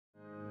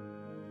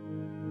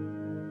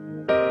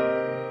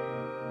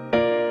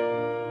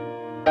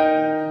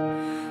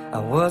I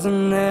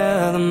wasn't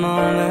there the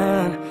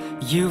moment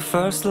you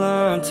first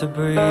learned to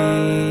breathe,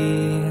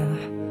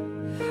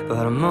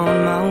 but I'm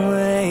on my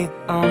way,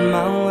 on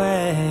my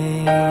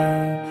way.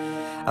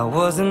 I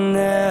wasn't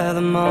there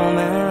the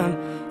moment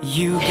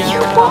you got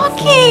You're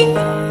walking!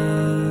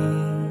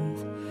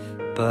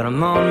 But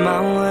I'm on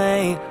my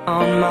way,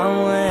 on my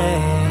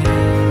way.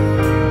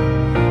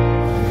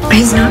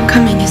 He's not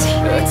coming, is he?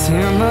 A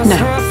tear must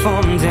have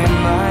formed in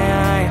my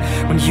eye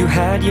when you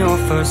had your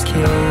first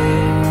kiss.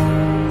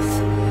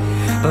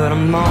 But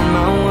I'm on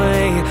my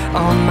way,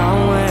 on my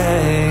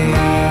way.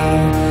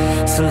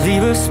 So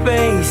leave a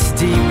space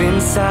deep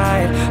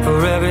inside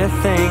for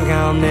everything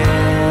I'll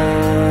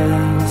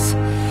miss.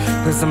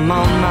 'Cause I'm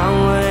on my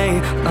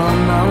way, on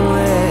my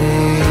way.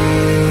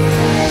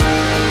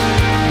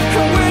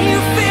 And when you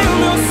feel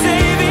no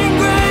saving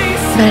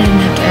grace, But I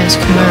didn't have to ask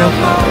who my real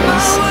father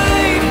was. I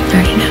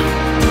already know.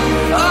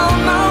 on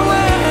my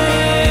way.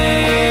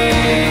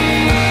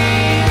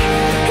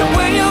 And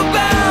when you're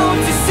bound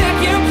to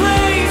second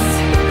place,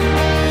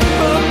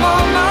 I'm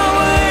on my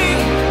way,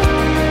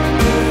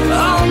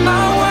 on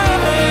my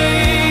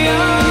way.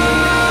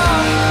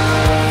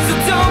 So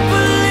don't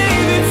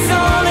believe it's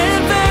all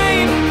in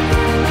vain,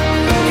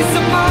 'cause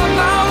I'm on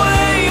my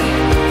way,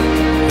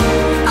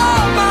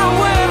 on my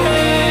way.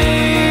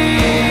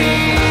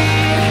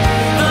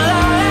 The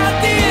light at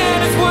the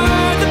end is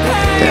worth the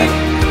pain,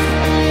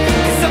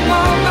 'cause I'm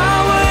on my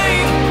way,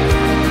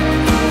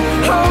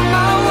 on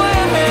my way.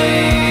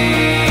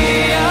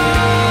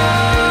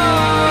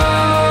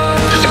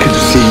 It's good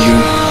to see you.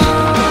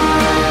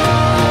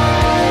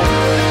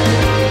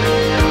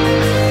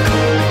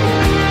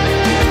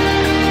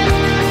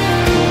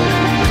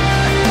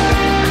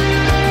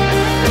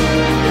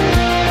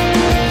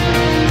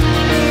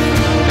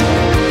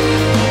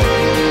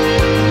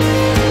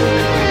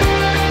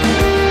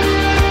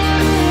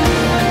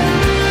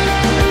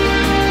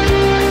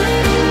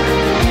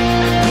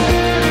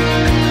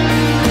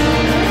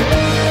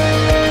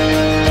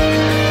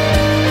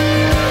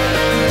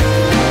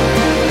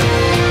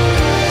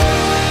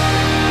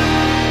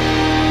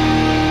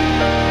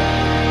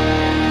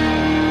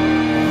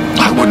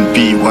 I wouldn't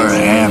be where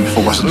I am if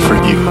it wasn't for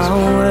you.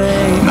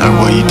 No matter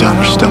what you've done,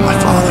 you're still my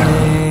father.